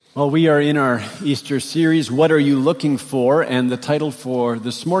Well, we are in our Easter series, What Are You Looking For? And the title for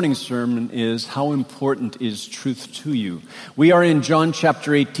this morning's sermon is, How Important is Truth to You? We are in John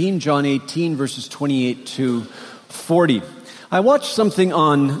chapter 18, John 18, verses 28 to 40. I watched something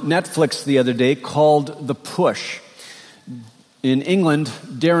on Netflix the other day called The Push. In England,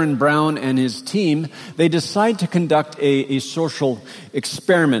 Darren Brown and his team, they decide to conduct a social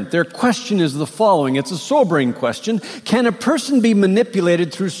experiment. Their question is the following. It's a sobering question. Can a person be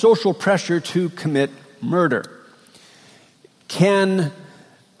manipulated through social pressure to commit murder? Can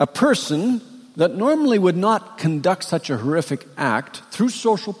a person that normally would not conduct such a horrific act through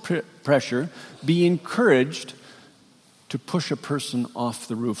social pressure be encouraged to push a person off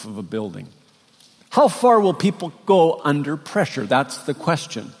the roof of a building? How far will people go under pressure? That's the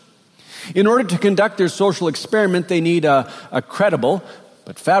question. In order to conduct their social experiment, they need a credible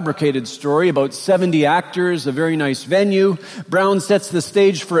but fabricated story about 70 actors, a very nice venue. Brown sets the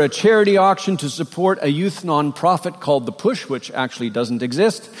stage for a charity auction to support a youth nonprofit called The Push, which actually doesn't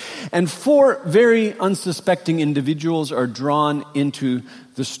exist. And 4 very unsuspecting individuals are drawn into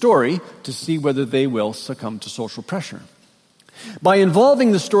the story to see whether they will succumb to social pressure. By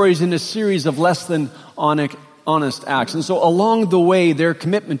involving the stories in a series of less than honest acts. And so along the way, their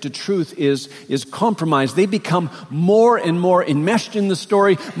commitment to truth is compromised. They become more and more enmeshed in the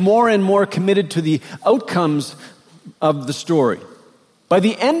story, more and more committed to the outcomes of the story. By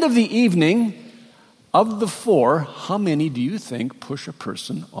the end of the evening, of the 4, how many do you think push a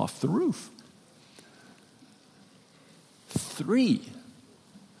person off the roof? 3.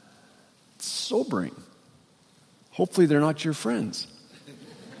 It's sobering. Hopefully they're not your friends.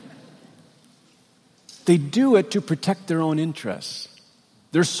 They do it to protect their own interests.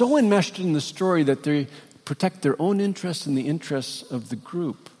 They're so enmeshed in the story that they protect their own interests and the interests of the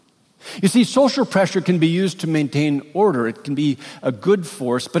group. You see, social pressure can be used to maintain order. It can be a good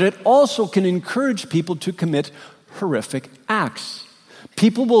force, but it also can encourage people to commit horrific acts.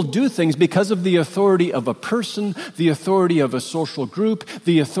 People will do things because of the authority of a person, the authority of a social group,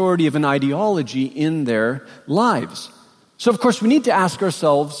 the authority of an ideology in their lives. So, of course, we need to ask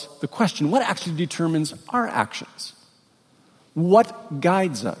ourselves the question, what actually determines our actions? What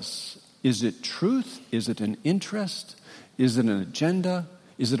guides us? Is it truth? Is it an interest? Is it an agenda?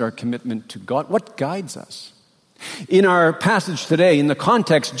 Is it our commitment to God? What guides us? In our passage today, in the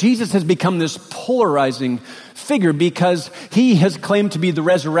context, Jesus has become this polarizing figure because he has claimed to be the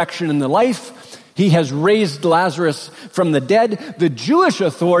resurrection and the life. He has raised Lazarus from the dead. The Jewish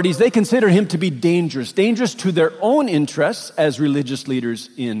authorities, they consider him to be dangerous to their own interests as religious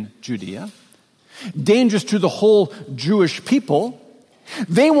leaders in Judea, dangerous to the whole Jewish people.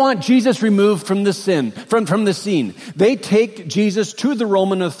 They want Jesus removed from the scene. They take Jesus to the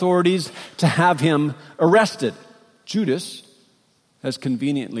Roman authorities to have him arrested. Judas has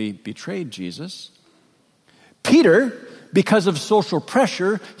conveniently betrayed Jesus. Peter, because of social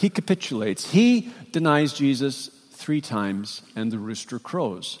pressure, he capitulates. He denies Jesus 3 times, and the rooster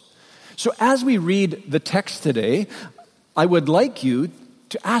crows. So as we read the text today, I would like you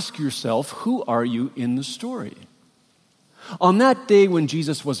to ask yourself, who are you in the story? On that day when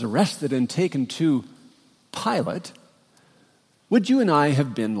Jesus was arrested and taken to Pilate, would you and I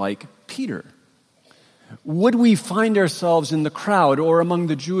have been like Peter? Would we find ourselves in the crowd or among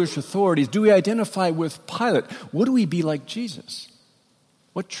the Jewish authorities? Do we identify with Pilate? Would we be like Jesus?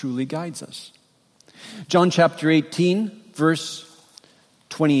 What truly guides us? John chapter 18, verse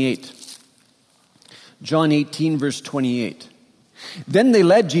 28. John 18, verse 28. Then they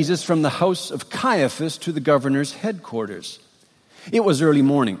led Jesus from the house of Caiaphas to the governor's headquarters. It was early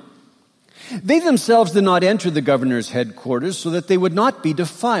morning. They themselves did not enter the governor's headquarters so that they would not be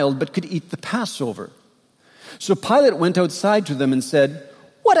defiled, but could eat the Passover. So Pilate went outside to them and said,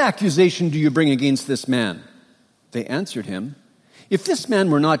 "What accusation do you bring against this man?" They answered him, "If this man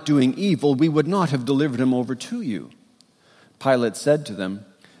were not doing evil, we would not have delivered him over to you." Pilate said to them,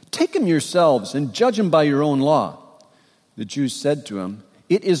 "Take him yourselves and judge him by your own law." The Jews said to him,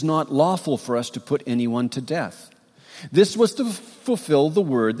 "It is not lawful for us to put anyone to death." This was to fulfill the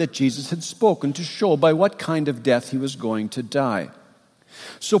word that Jesus had spoken to show by what kind of death he was going to die.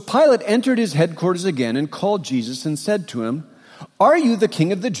 So Pilate entered his headquarters again and called Jesus and said to him, "Are you the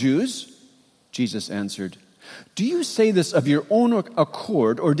king of the Jews?" Jesus answered, "Do you say this of your own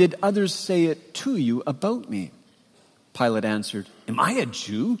accord, or did others say it to you about me?" Pilate answered, "Am I a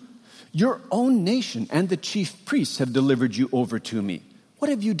Jew? Your own nation and the chief priests have delivered you over to me. What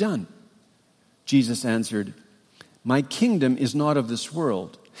have you done?" Jesus answered, "My kingdom is not of this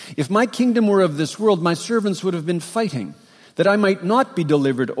world. If my kingdom were of this world, my servants would have been fighting, that I might not be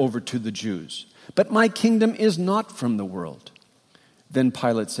delivered over to the Jews. But my kingdom is not from the world." Then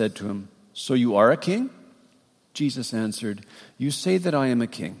Pilate said to him, "So you are a king?" Jesus answered, "You say that I am a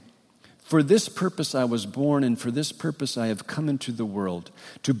king. For this purpose I was born, and for this purpose I have come into the world,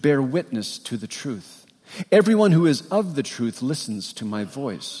 to bear witness to the truth. Everyone who is of the truth listens to my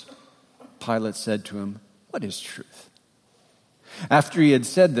voice." Pilate said to him, "What is truth?" After he had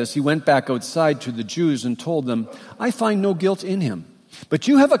said this, he went back outside to the Jews and told them, "I find no guilt in him. But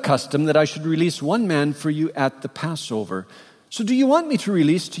you have a custom that I should release one man for you at the Passover. So do you want me to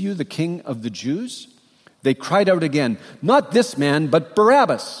release to you the king of the Jews?" They cried out again, "Not this man, but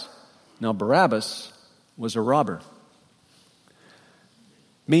Barabbas." Now Barabbas was a robber.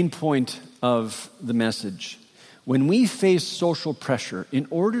 Main point of the message. When we face social pressure, in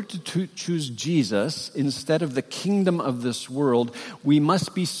order to choose Jesus instead of the kingdom of this world, we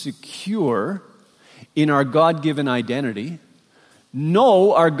must be secure in our God-given identity,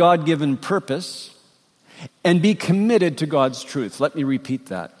 know our God-given purpose, and be committed to God's truth. Let me repeat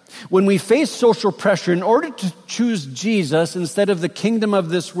that. When we face social pressure, in order to choose Jesus instead of the kingdom of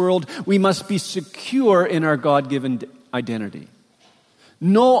this world, we must be secure in our God-given identity,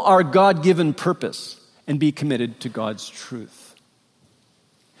 know our God-given purpose, and be committed to God's truth.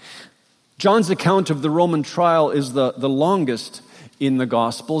 John's account of the Roman trial is the longest in the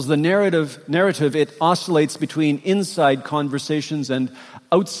Gospels. The narrative, it oscillates between inside conversations and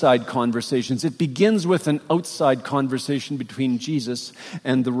outside conversations. It begins with an outside conversation between Jesus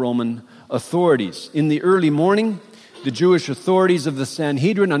and the Roman authorities. In the early morning, the Jewish authorities of the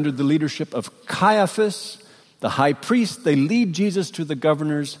Sanhedrin, under the leadership of Caiaphas, the high priest, they lead Jesus to the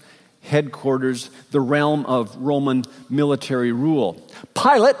governor's headquarters, the realm of Roman military rule.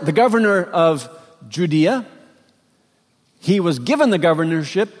 Pilate, the governor of Judea, he was given the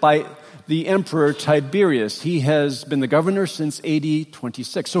governorship by the Emperor Tiberius. He has been the governor since AD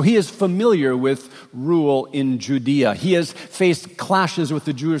 26. So he is familiar with rule in Judea. He has faced clashes with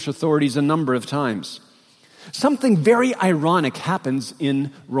the Jewish authorities a number of times. Something very ironic happens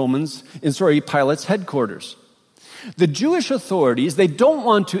in Pilate's headquarters. The Jewish authorities, they don't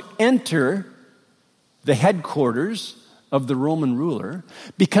want to enter the headquarters of the Roman ruler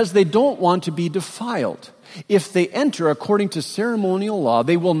because they don't want to be defiled. If they enter according to ceremonial law,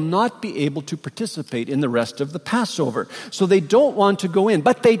 they will not be able to participate in the rest of the Passover. So they don't want to go in.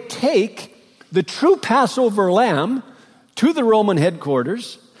 But they take the true Passover lamb to the Roman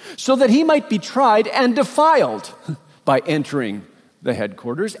headquarters so that he might be tried and defiled by entering the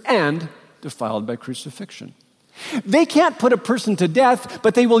headquarters and defiled by crucifixion. They can't put a person to death,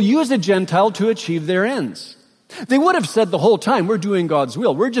 but they will use a Gentile to achieve their ends. They would have said the whole time, we're doing God's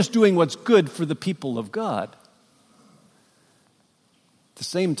will. We're just doing what's good for the people of God. At the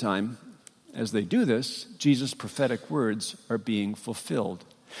same time, as they do this, Jesus' prophetic words are being fulfilled.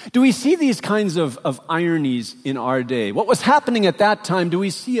 Do we see these kinds of ironies in our day? What was happening at that time, do we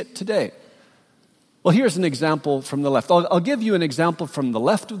see it today? Well, here's an example from the left. I'll give you an example from the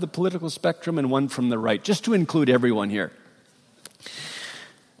left of the political spectrum and one from the right, just to include everyone here.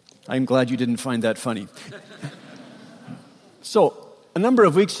 I'm glad you didn't find that funny. So, a number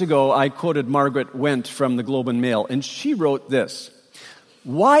of weeks ago, I quoted Margaret Wendt from the Globe and Mail, and she wrote this: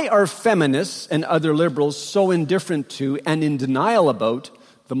 "Why are feminists and other liberals so indifferent to and in denial about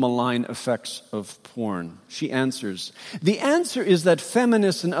the malign effects of porn?" She answers, "The answer is that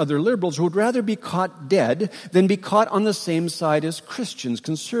feminists and other liberals would rather be caught dead than be caught on the same side as Christians,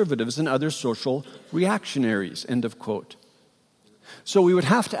 conservatives, and other social reactionaries." End of quote. So we would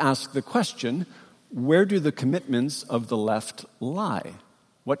have to ask the question, where do the commitments of the left lie?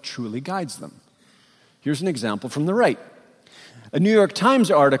 What truly guides them? Here's an example from the right. A New York Times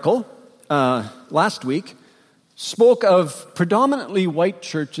article last week spoke of predominantly white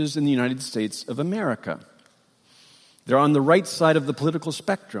churches in the United States of America. They're on the right side of the political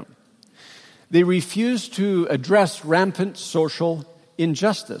spectrum. They refuse to address rampant social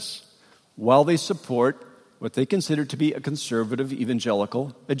injustice while they support what they consider to be a conservative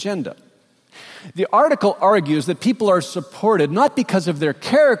evangelical agenda. The article argues that people are supported not because of their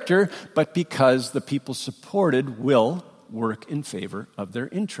character, but because the people supported will work in favor of their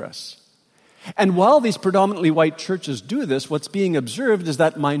interests. And while these predominantly white churches do this, what's being observed is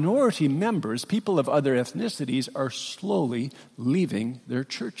that minority members, people of other ethnicities, are slowly leaving their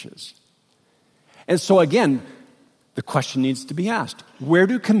churches. And so again, the question needs to be asked, where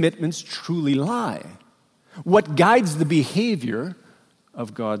do commitments truly lie? What guides the behavior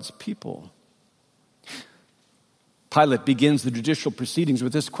of God's people? Pilate begins the judicial proceedings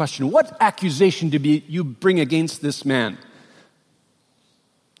with this question: what accusation do you bring against this man?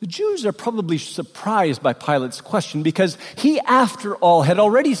 The Jews are probably surprised by Pilate's question because he, after all, had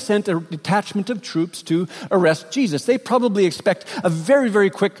already sent a detachment of troops to arrest Jesus. They probably expect a very, very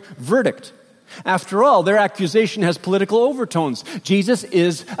quick verdict. After all, their accusation has political overtones. Jesus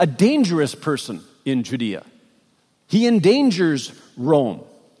is a dangerous person in Judea. He endangers Rome.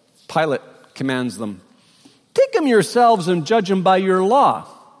 Pilate commands them, "Take him yourselves and judge him by your law."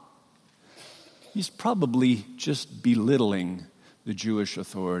 He's probably just belittling the Jewish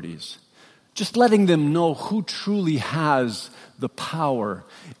authorities, just letting them know who truly has the power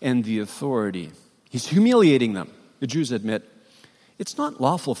and the authority. He's humiliating them. The Jews admit, it's not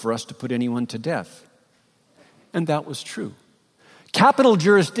lawful for us to put anyone to death. And that was true. Capital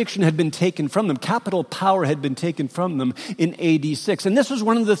jurisdiction had been taken from them. Capital power had been taken from them in AD 6. And this was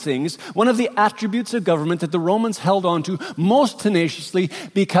one of the things, one of the attributes of government that the Romans held on to most tenaciously,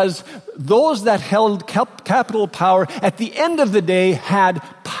 because those that held capital power at the end of the day had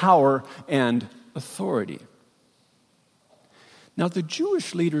power and authority. Now, the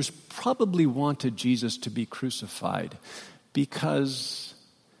Jewish leaders probably wanted Jesus to be crucified because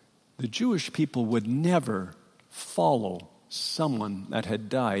the Jewish people would never follow someone that had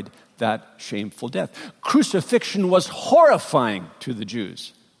died that shameful death. Crucifixion was horrifying to the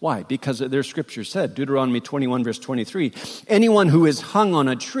Jews. Why? Because their scripture said, Deuteronomy 21 verse 23, anyone who is hung on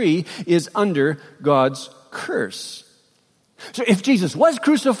a tree is under God's curse. So if Jesus was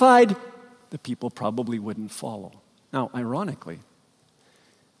crucified, the people probably wouldn't follow. Now, ironically,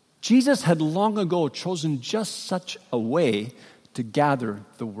 Jesus had long ago chosen just such a way to gather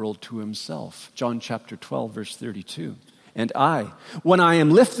the world to himself. John chapter 12 verse 32. And I, when I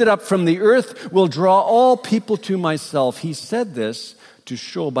am lifted up from the earth, will draw all people to myself. He said this to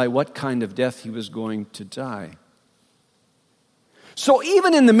show by what kind of death he was going to die. So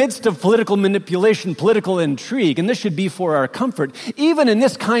even in the midst of political manipulation, political intrigue, and this should be for our comfort, even in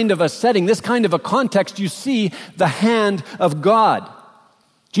this kind of a setting, this kind of a context, you see the hand of God.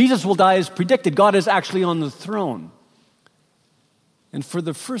 Jesus will die as predicted. God is actually on the throne. And for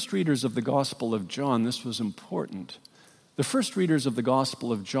the first readers of the Gospel of John, this was important. The first readers of the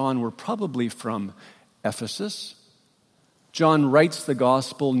Gospel of John were probably from Ephesus. John writes the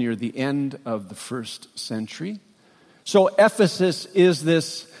Gospel near the end of the first century. So Ephesus is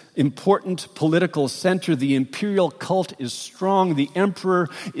this important political center. The imperial cult is strong. The emperor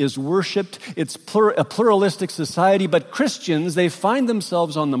is worshipped. It's a pluralistic society, but Christians, they find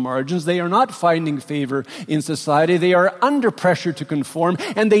themselves on the margins. They are not finding favor in society. They are under pressure to conform,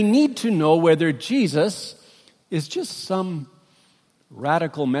 and they need to know whether Jesus is just some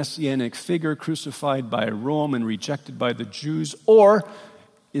radical messianic figure crucified by Rome and rejected by the Jews, or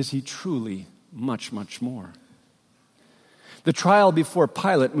is he truly much, much more? The trial before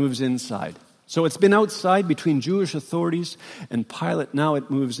Pilate moves inside. So it's been outside between Jewish authorities and Pilate. Now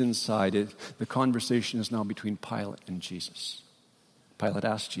it moves inside. The conversation is now between Pilate and Jesus. Pilate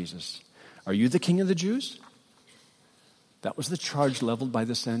asked Jesus, "Are you the king of the Jews?" That was the charge leveled by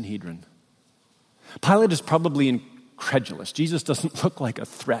the Sanhedrin. Pilate is probably incredulous. Jesus doesn't look like a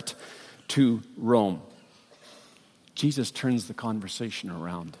threat to Rome. Jesus turns the conversation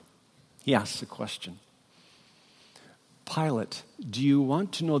around. He asks a question. Pilate, do you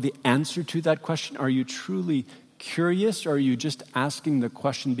want to know the answer to that question? Are you truly curious, or are you just asking the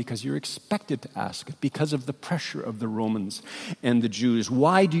question because you're expected to ask it, because of the pressure of the Romans and the Jews?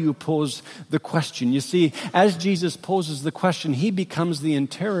 Why do you pose the question? You see, as Jesus poses the question, he becomes the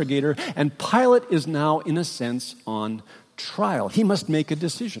interrogator, and Pilate is now, in a sense, on trial. He must make a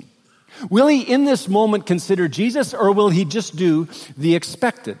decision. Will he, in this moment, consider Jesus, or will he just do the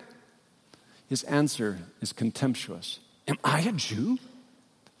expected? His answer is contemptuous. Am I a Jew?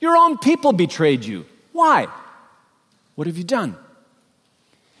 Your own people betrayed you. Why? What have you done?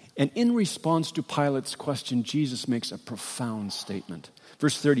 And in response to Pilate's question, Jesus makes a profound statement.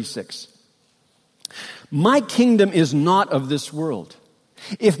 Verse 36. My kingdom is not of this world.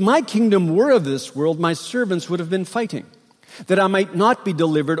 If my kingdom were of this world, my servants would have been fighting, that I might not be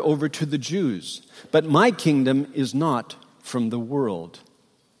delivered over to the Jews. But my kingdom is not from the world.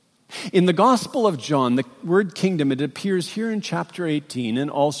 In the Gospel of John, the word kingdom, it appears here in chapter 18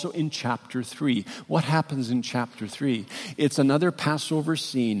 and also in chapter 3. What happens in chapter 3? It's another Passover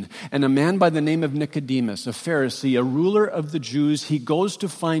scene, and a man by the name of Nicodemus, a Pharisee, a ruler of the Jews, he goes to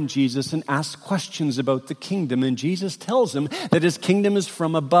find Jesus and asks questions about the kingdom, and Jesus tells him that his kingdom is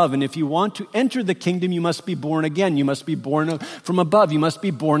from above, and if you want to enter the kingdom, you must be born again. You must be born from above. You must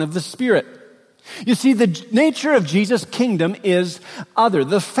be born of the Spirit. You see, the nature of Jesus' kingdom is other.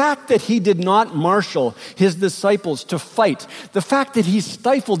 The fact that he did not marshal his disciples to fight, the fact that he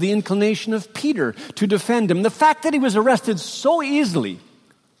stifled the inclination of Peter to defend him, the fact that he was arrested so easily,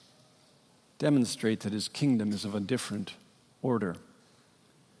 demonstrate that his kingdom is of a different order.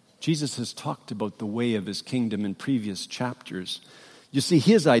 Jesus has talked about the way of his kingdom in previous chapters. You see,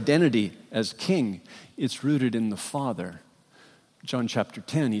 his identity as king, it's rooted in the Father. John chapter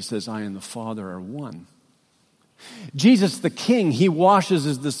 10, he says, I and the Father are one. Jesus the king, he washes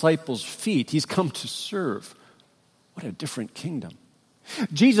his disciples' feet. He's come to serve. What a different kingdom.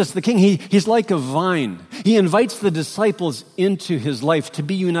 Jesus the king, he's like a vine. He invites the disciples into his life to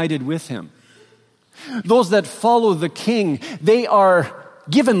be united with him. Those that follow the king, they are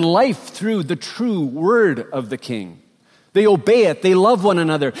given life through the true word of the king. They obey it. They love one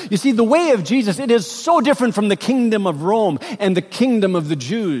another. You see, the way of Jesus, it is so different from the kingdom of Rome and the kingdom of the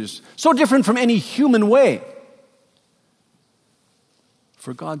Jews. So different from any human way.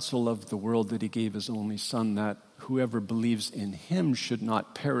 For God so loved the world that he gave his only Son, that whoever believes in him should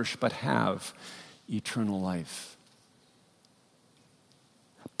not perish but have eternal life.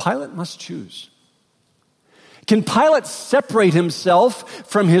 Pilate must choose. Can Pilate separate himself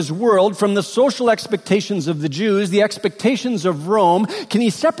from his world, from the social expectations of the Jews, the expectations of Rome? Can he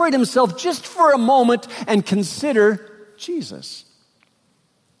separate himself just for a moment and consider Jesus?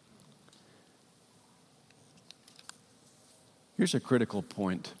 Here's a critical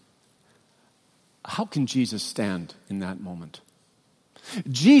point. How can Jesus stand in that moment?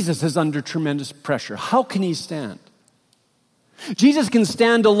 Jesus is under tremendous pressure. How can he stand? Jesus can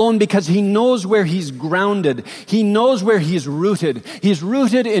stand alone because he knows where he's grounded. He knows where he's rooted. He's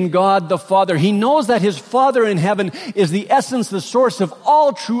rooted in God the Father. He knows that his Father in heaven is the essence, the source of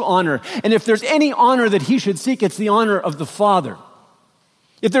all true honor. And if there's any honor that he should seek, it's the honor of the Father.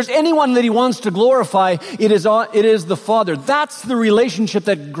 If there's anyone that he wants to glorify, it is the Father. That's the relationship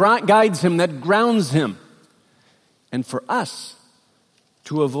that guides him, that grounds him. And for us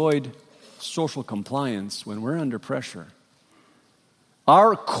to avoid social compliance when we're under pressure,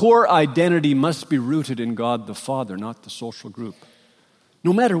 our core identity must be rooted in God the Father, not the social group.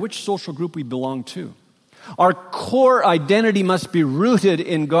 No matter which social group we belong to. Our core identity must be rooted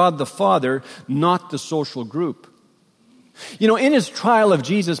in God the Father, not the social group. You know, in his trial of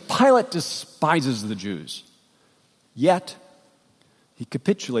Jesus, Pilate despises the Jews. Yet, he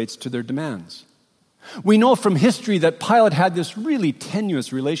capitulates to their demands. We know from history that Pilate had this really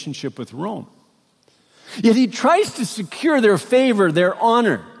tenuous relationship with Rome. Yet he tries to secure their favor, their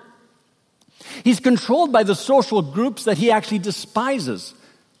honor. He's controlled by the social groups that he actually despises.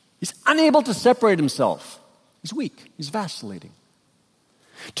 He's unable to separate himself. He's weak. He's vacillating.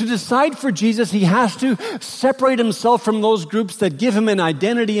 To decide for Jesus, he has to separate himself from those groups that give him an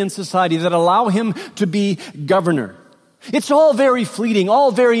identity in society, that allow him to be governor. It's all very fleeting,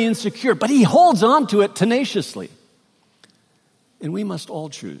 all very insecure, but he holds on to it tenaciously. And we must all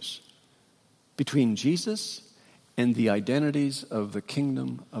choose between Jesus and the identities of the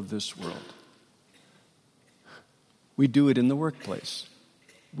kingdom of this world. We do it in the workplace.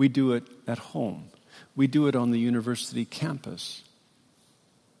 We do it at home. We do it on the university campus.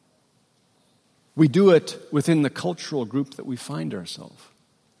 We do it within the cultural group that we find ourselves.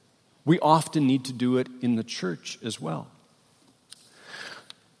 We often need to do it in the church as well.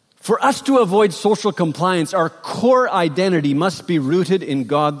 For us to avoid social compliance, our core identity must be rooted in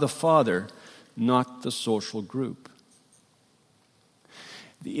God the Father, not the social group.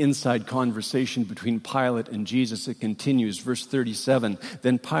 The inside conversation between Pilate and Jesus, it continues. Verse 37,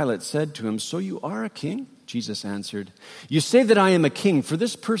 then Pilate said to him, so you are a king? Jesus answered, you say that I am a king. For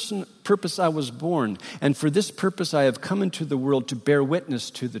this purpose I was born, and for this purpose I have come into the world to bear witness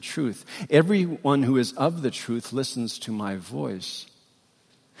to the truth. Everyone who is of the truth listens to my voice.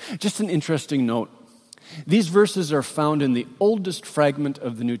 Just an interesting note. These verses are found in the oldest fragment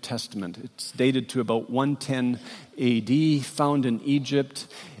of the New Testament. It's dated to about 110 AD, found in Egypt.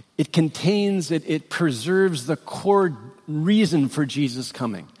 It preserves the core reason for Jesus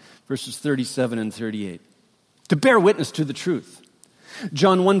coming. Verses 37 and 38. To bear witness to the truth.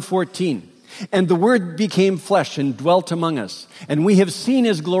 John 1:14. And the Word became flesh and dwelt among us. And we have seen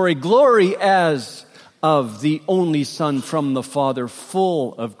his glory, glory as of the only Son from the Father,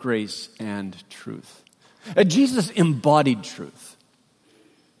 full of grace and truth. Jesus embodied truth.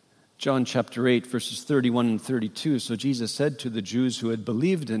 John chapter 8, verses 31 and 32. So Jesus said to the Jews who had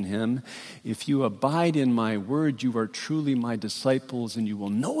believed in him, if you abide in my word, you are truly my disciples, and you will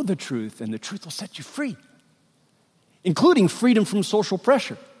know the truth, and the truth will set you free, including freedom from social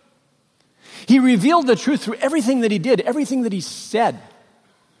pressure. He revealed the truth through everything that he did, everything that he said.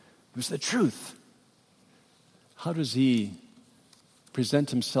 It was the truth. How does he present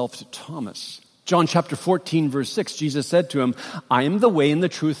himself to Thomas? John chapter 14, verse 6, Jesus said to him, I am the way and the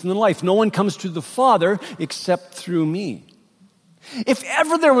truth and the life. No one comes to the Father except through me. If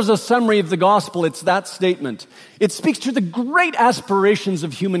ever there was a summary of the gospel, it's that statement. It speaks to the great aspirations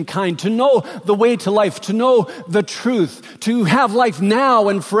of humankind, to know the way to life, to know the truth, to have life now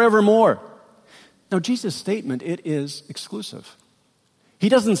and forevermore. Now, Jesus' statement, it is exclusive. He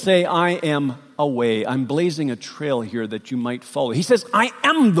doesn't say, I am a way. I'm blazing a trail here that you might follow. He says, I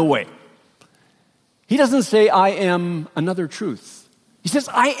am the way. He doesn't say, I am another truth. He says,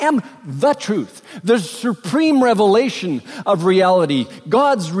 I am the truth, the supreme revelation of reality.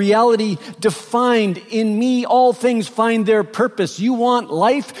 God's reality defined in me. All things find their purpose. You want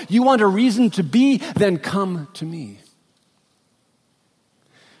life? You want a reason to be? Then come to me.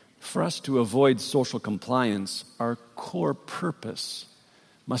 For us to avoid social compliance, our core purpose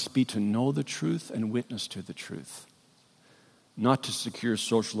must be to know the truth and witness to the truth, not to secure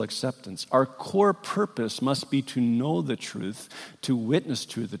social acceptance. Our core purpose must be to know the truth, to witness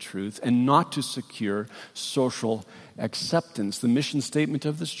to the truth, and not to secure social acceptance. The mission statement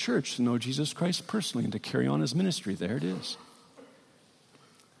of this church, to know Jesus Christ personally and to carry on his ministry. There it is.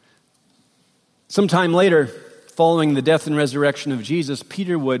 Sometime later, following the death and resurrection of Jesus,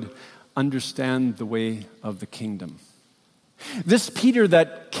 Peter would understand the way of the kingdom. This Peter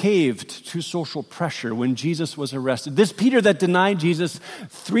that caved to social pressure when Jesus was arrested, this Peter that denied Jesus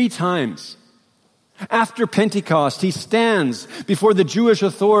 3 times. After Pentecost, he stands before the Jewish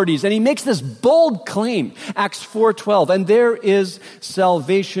authorities and he makes this bold claim, Acts 4:12, and there is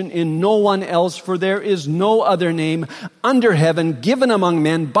salvation in no one else, for there is no other name under heaven given among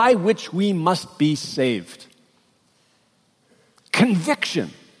men by which we must be saved. Conviction.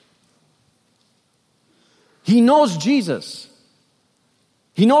 He knows Jesus.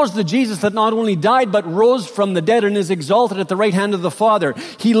 He knows the Jesus that not only died but rose from the dead and is exalted at the right hand of the Father.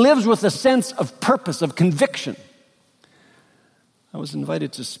 He lives with a sense of purpose, of conviction. I was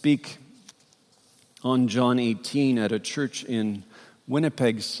invited to speak on John 18 at a church in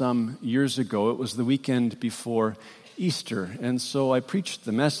Winnipeg some years ago. It was the weekend before Easter. And so I preached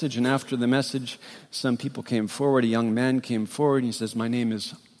the message, and after the message, some people came forward. A young man came forward, and he says, my name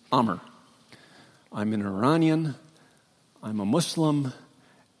is Amr. I'm an Iranian. I'm a Muslim.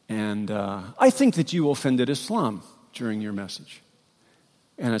 And I think that you offended Islam during your message.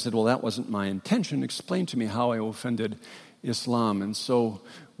 And I said, well, that wasn't my intention. Explain to me how I offended Islam. And so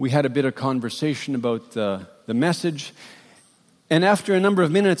we had a bit of conversation about the message. And after a number of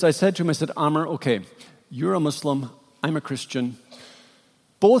minutes, I said to him, I said, Amr, okay, you're a Muslim, I'm a Christian.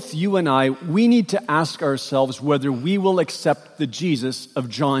 Both you and I, we need to ask ourselves whether we will accept the Jesus of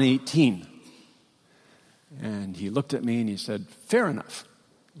John 18. And he looked at me and he said, fair enough.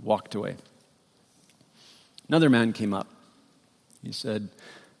 Walked away. Another man came up. He said,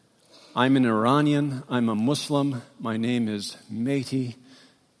 I'm an Iranian. I'm a Muslim. My name is Mehdi.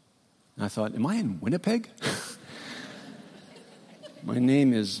 And I thought, am I in Winnipeg? My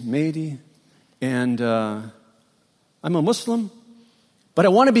name is Mehdi. And I'm a Muslim. But I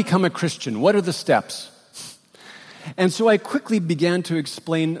want to become a Christian. What are the steps? And so I quickly began to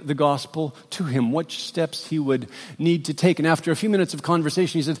explain the gospel to him, which steps he would need to take. And after a few minutes of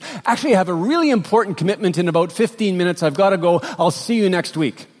conversation, he said, actually, I have a really important commitment in about 15 minutes. I've got to go. I'll see you next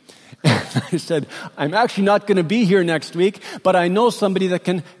week. And I said, I'm actually not going to be here next week, but I know somebody that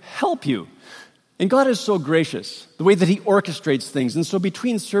can help you. And God is so gracious, the way that he orchestrates things. And so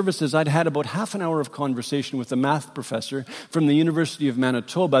between services, I'd had about half an hour of conversation with a math professor from the University of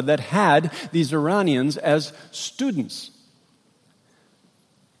Manitoba that had these Iranians as students.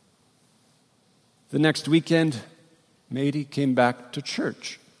 The next weekend, Mehdi came back to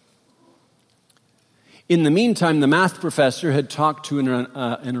church. In the meantime, the math professor had talked to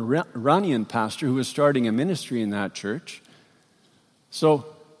an Iranian pastor who was starting a ministry in that church. So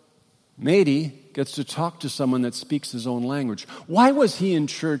Mehdi gets to talk to someone that speaks his own language. Why was he in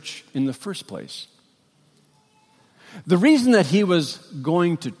church in the first place? The reason that he was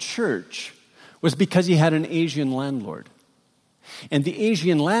going to church was because he had an Asian landlord. And the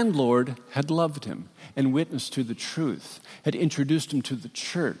Asian landlord had loved him and witnessed to the truth, had introduced him to the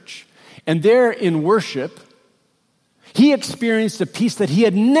church. And there in worship, he experienced a peace that he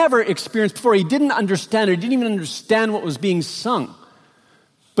had never experienced before. He didn't understand it. He didn't even understand what was being sung.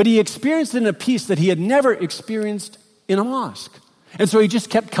 But he experienced it in a peace that he had never experienced in a mosque. And so he just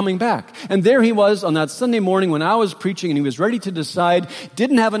kept coming back. And there he was on that Sunday morning when I was preaching and he was ready to decide,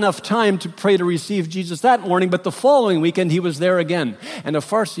 didn't have enough time to pray to receive Jesus that morning, but the following weekend he was there again. And a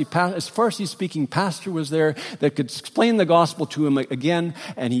Farsi-speaking pastor was there that could explain the gospel to him again,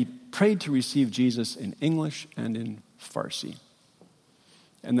 and he prayed to receive Jesus in English and in Farsi.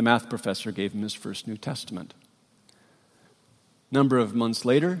 And the math professor gave him his first New Testament. Number of months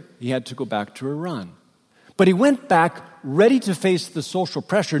later, he had to go back to Iran. But he went back ready to face the social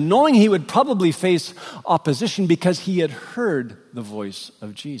pressure, knowing he would probably face opposition because he had heard the voice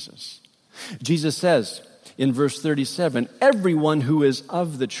of Jesus. Jesus says in verse 37, "Everyone who is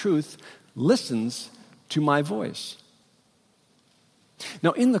of the truth listens to my voice."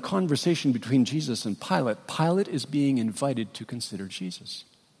 Now, in the conversation between Jesus and Pilate, Pilate is being invited to consider Jesus.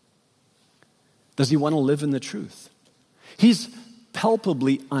 Does he want to live in the truth? He's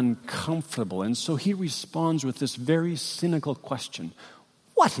palpably uncomfortable, and so he responds with this very cynical question: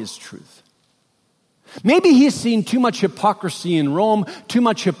 what is truth? Maybe he's seen too much hypocrisy in Rome, too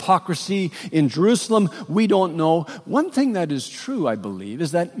much hypocrisy in Jerusalem. We don't know. One thing that is true, I believe,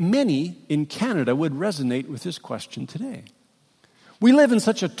 is that many in Canada would resonate with this question today. We live in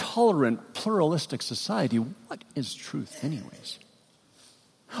such a tolerant, pluralistic society. What is truth anyways?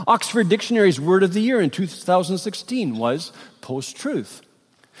 Oxford Dictionary's word of the year in 2016 was post-truth.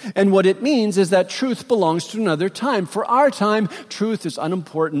 And what it means is that truth belongs to another time. For our time, truth is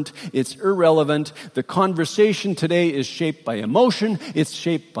unimportant. It's irrelevant. The conversation today is shaped by emotion. It's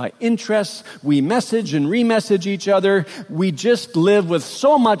shaped by interests. We message and remessage each other. We just live with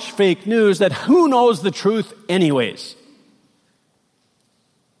so much fake news that who knows the truth anyways?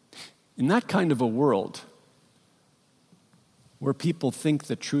 In that kind of a world, where people think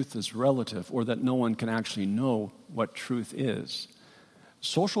that truth is relative or that no one can actually know what truth is,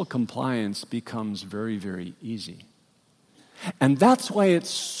 social compliance becomes very, very easy. And that's why it's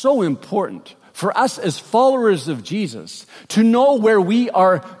so important for us as followers of Jesus to know where we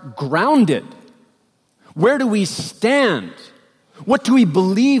are grounded. Where do we stand? What do we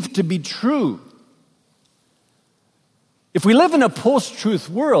believe to be true? If we live in a post-truth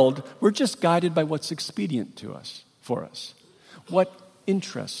world, we're just guided by what's expedient to us, for us, what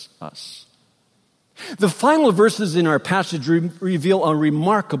interests us. The final verses in our passage reveal a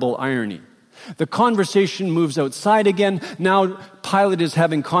remarkable irony. The conversation moves outside again. Now Pilate is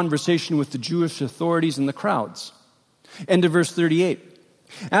having conversation with the Jewish authorities and the crowds. End of verse 38.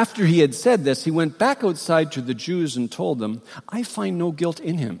 After he had said this, he went back outside to the Jews and told them, "I find no guilt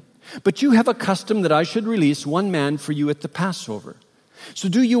in him. But you have a custom that I should release one man for you at the Passover. So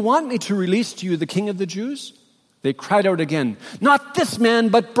do you want me to release to you the king of the Jews?" They cried out again, "Not this man,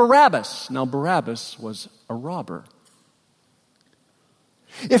 but Barabbas." Now Barabbas was a robber.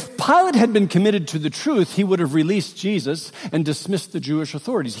 If Pilate had been committed to the truth, he would have released Jesus and dismissed the Jewish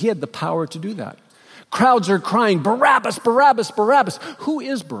authorities. He had the power to do that. Crowds are crying, "Barabbas, Barabbas, Barabbas." Who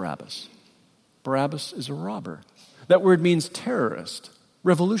is Barabbas? Barabbas is a robber. That word means terrorist,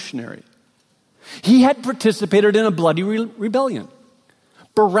 revolutionary. He had participated in a bloody rebellion.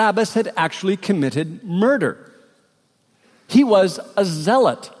 Barabbas had actually committed murder. He was a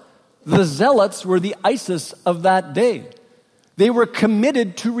zealot. The zealots were the ISIS of that day. They were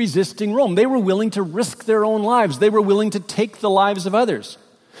committed to resisting Rome. They were willing to risk their own lives. They were willing to take the lives of others.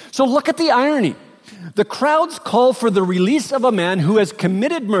 So look at the irony. The crowds call for the release of a man who has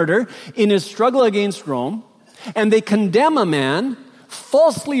committed murder in his struggle against Rome, and they condemn a man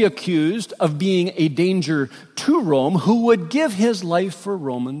falsely accused of being a danger to Rome who would give his life for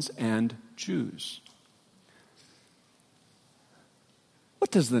Romans and Jews.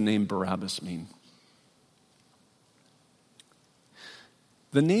 What does the name Barabbas mean?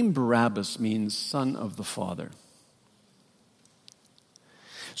 The name Barabbas means son of the Father.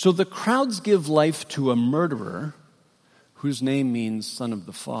 So the crowds give life to a murderer whose name means son of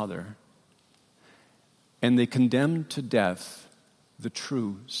the Father, and they condemn to death the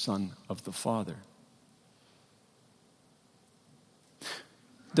true Son of the Father.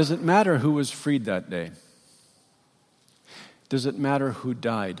 Does it matter who was freed that day? Does it matter who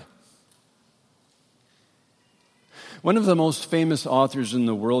died? One of the most famous authors in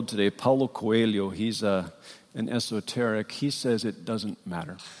the world today, Paulo Coelho, he's an esoteric, he says it doesn't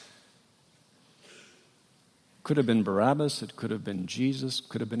matter. Could have been Barabbas, it could have been Jesus,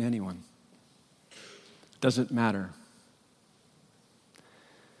 could have been anyone. Doesn't matter.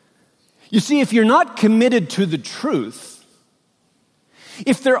 You see, if you're not committed to the truth,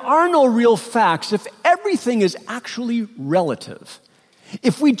 if there are no real facts, if everything is actually relative,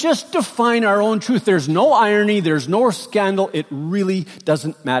 if we just define our own truth, there's no irony, there's no scandal, it really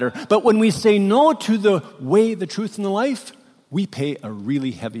doesn't matter. But when we say no to the way, the truth, and the life, we pay a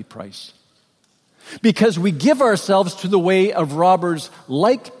really heavy price. Because we give ourselves to the way of robbers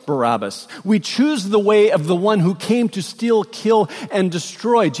like Barabbas. We choose the way of the one who came to steal, kill, and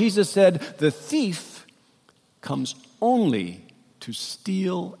destroy. Jesus said, "The thief comes only to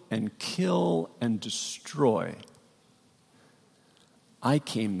steal and kill and destroy. I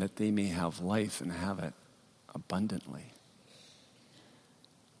came that they may have life and have it abundantly."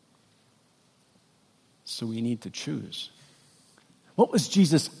 So we need to choose. What was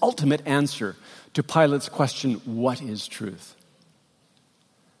Jesus' ultimate answer to Pilate's question, what is truth?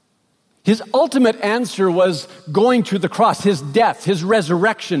 His ultimate answer was going to the cross, his death, his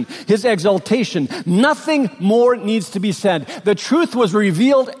resurrection, his exaltation. Nothing more needs to be said. The truth was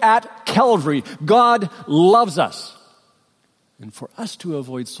revealed at Calvary. God loves us. And for us to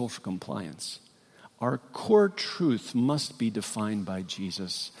avoid social compliance, our core truth must be defined by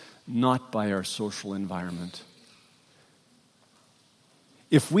Jesus, not by our social environment.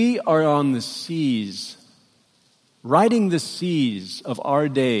 If we are on the seas, riding the seas of our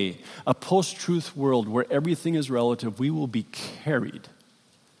day, a post-truth world where everything is relative, we will be carried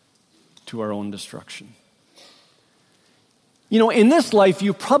to our own destruction. You know, in this life,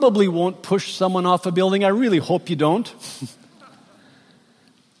 you probably won't push someone off a building. I really hope you don't.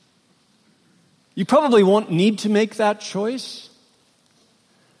 You probably won't need to make that choice.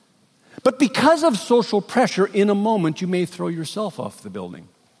 But because of social pressure, in a moment, you may throw yourself off the building.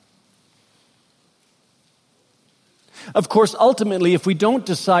 Of course, ultimately, if we don't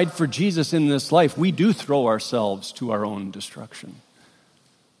decide for Jesus in this life, we do throw ourselves to our own destruction.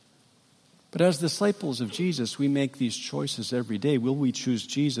 But as disciples of Jesus, we make these choices every day. Will we choose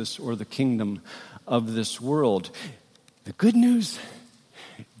Jesus or the kingdom of this world? The good news,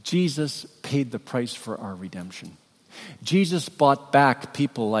 Jesus paid the price for our redemption. Jesus bought back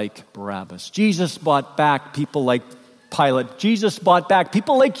people like Barabbas. Jesus bought back people like Pilate. Jesus bought back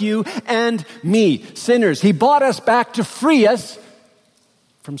people like you and me, sinners. He bought us back to free us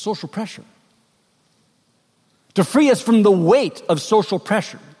from social pressure, to free us from the weight of social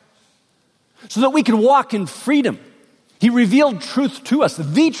pressure, so that we could walk in freedom. He revealed truth to us,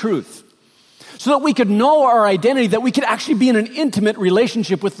 the truth, so that we could know our identity, that we could actually be in an intimate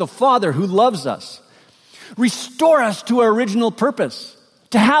relationship with the Father who loves us. Restore us to our original purpose,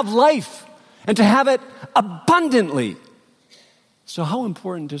 to have life and to have it abundantly. So how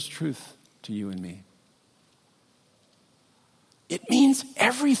important is truth to you and me? It means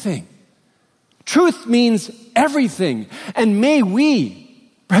everything. Truth means everything. And may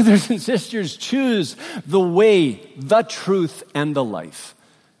we, brothers and sisters, choose the way, the truth, and the life.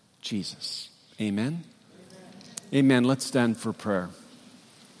 Jesus. Amen? Amen. Let's stand for prayer.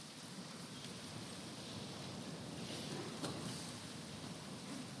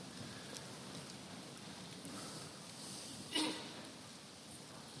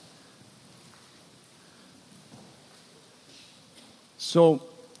 So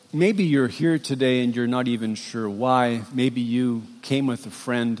maybe you're here today and you're not even sure why. Maybe you came with a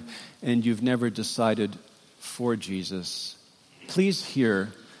friend and you've never decided for Jesus. Please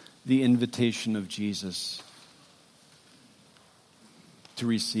hear the invitation of Jesus to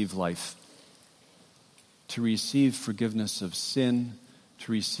receive life, to receive forgiveness of sin,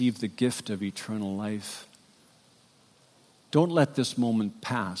 to receive the gift of eternal life. Don't let this moment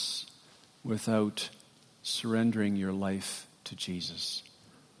pass without surrendering your life to Jesus.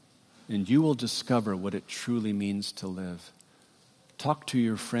 And you will discover what it truly means to live. Talk to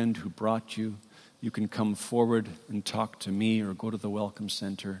your friend who brought you. You can come forward and talk to me or go to the Welcome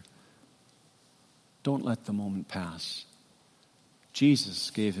Center. Don't let the moment pass. Jesus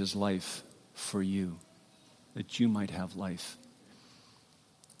gave his life for you, that you might have life.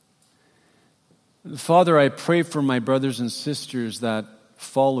 Father, I pray for my brothers and sisters that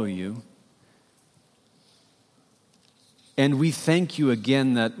follow you. And we thank you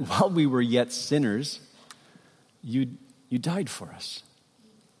again that while we were yet sinners, you died for us.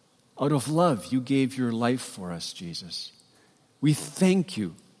 Out of love, you gave your life for us, Jesus. We thank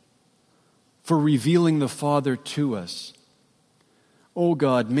you for revealing the Father to us. Oh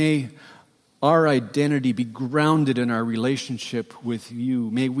God, may our identity be grounded in our relationship with you.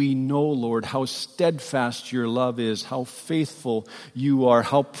 May we know, Lord, how steadfast your love is, how faithful you are,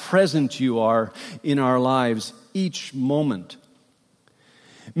 how present you are in our lives each moment.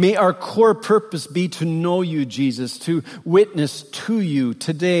 May our core purpose be to know you, Jesus, to witness to you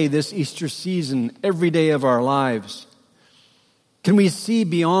today, this Easter season, every day of our lives. Can we see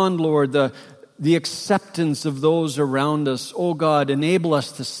beyond, Lord, the acceptance of those around us? Oh God, enable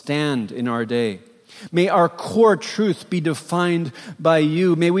us to stand in our day. May our core truth be defined by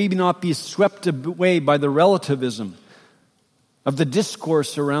you. May we not be swept away by the relativism of the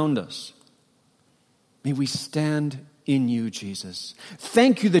discourse around us. May we stand in you, Jesus.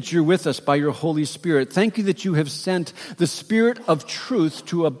 Thank you that you're with us by your Holy Spirit. Thank you that you have sent the Spirit of truth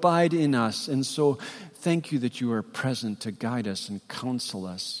to abide in us. And so thank you that you are present to guide us and counsel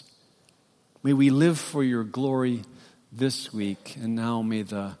us. May we live for your glory this week. And now may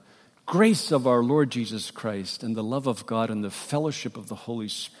the grace of our Lord Jesus Christ and the love of God and the fellowship of the Holy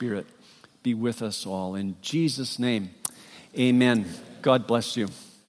Spirit be with us all. In Jesus' name, amen. God bless you.